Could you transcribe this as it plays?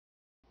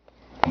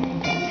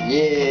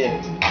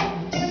Yeah.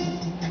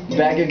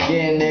 Back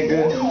again,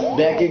 nigga.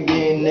 Back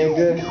again,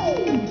 nigga.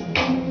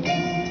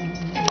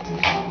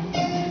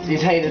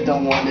 These haters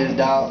don't want this,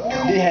 dog.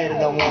 These haters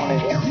don't want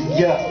it.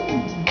 Yeah.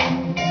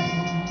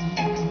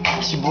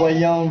 It's your boy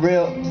Young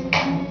Rip.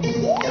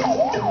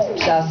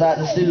 Shouts out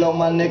to CeeLo,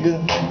 my nigga.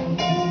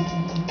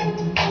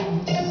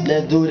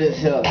 Let's do this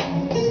here.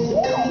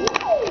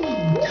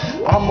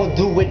 I'ma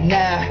do it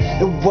now,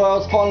 the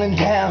world's falling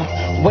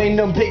down. Wayne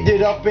done picked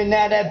it up and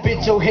now that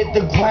bitch will hit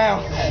the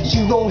ground.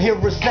 You gon' hear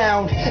a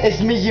sound,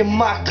 it's me and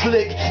my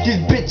clique.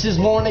 These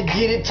bitches wanna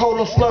get it, told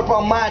them slurp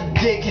on my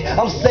dick.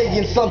 I'm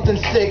saying something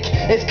sick,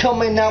 it's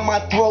coming out my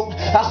throat.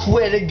 I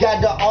swear to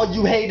God to all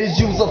you haters,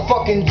 you's a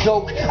fucking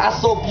joke. I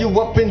soap you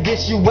up and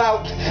dish you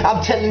out,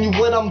 I'm telling you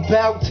what I'm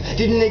about.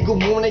 These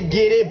niggas wanna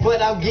get it,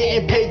 but I'm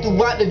getting paid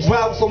throughout the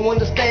drought. So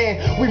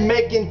understand, we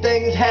making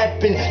things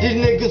happen. These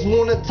niggas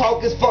wanna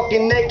talk his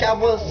fucking neck, I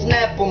will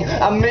snap them.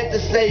 I meant to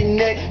say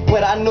neck,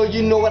 but I know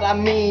you know what I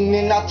mean.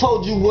 And I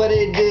told you what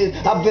it is,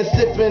 I've been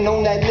sipping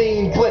on that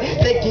lean. But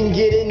they can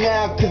get it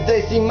now, cause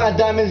they see my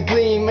diamonds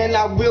gleam. And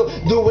I will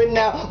do it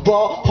now,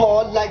 ball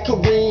hard like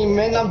Kareem.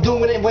 And I'm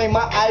doing it way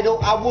my idol,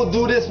 I will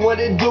do this what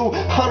it do.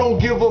 I don't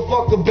give a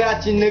fuck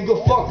about you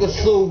nigga, fuck a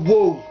so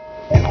woo.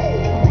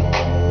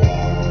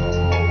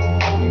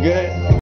 You good?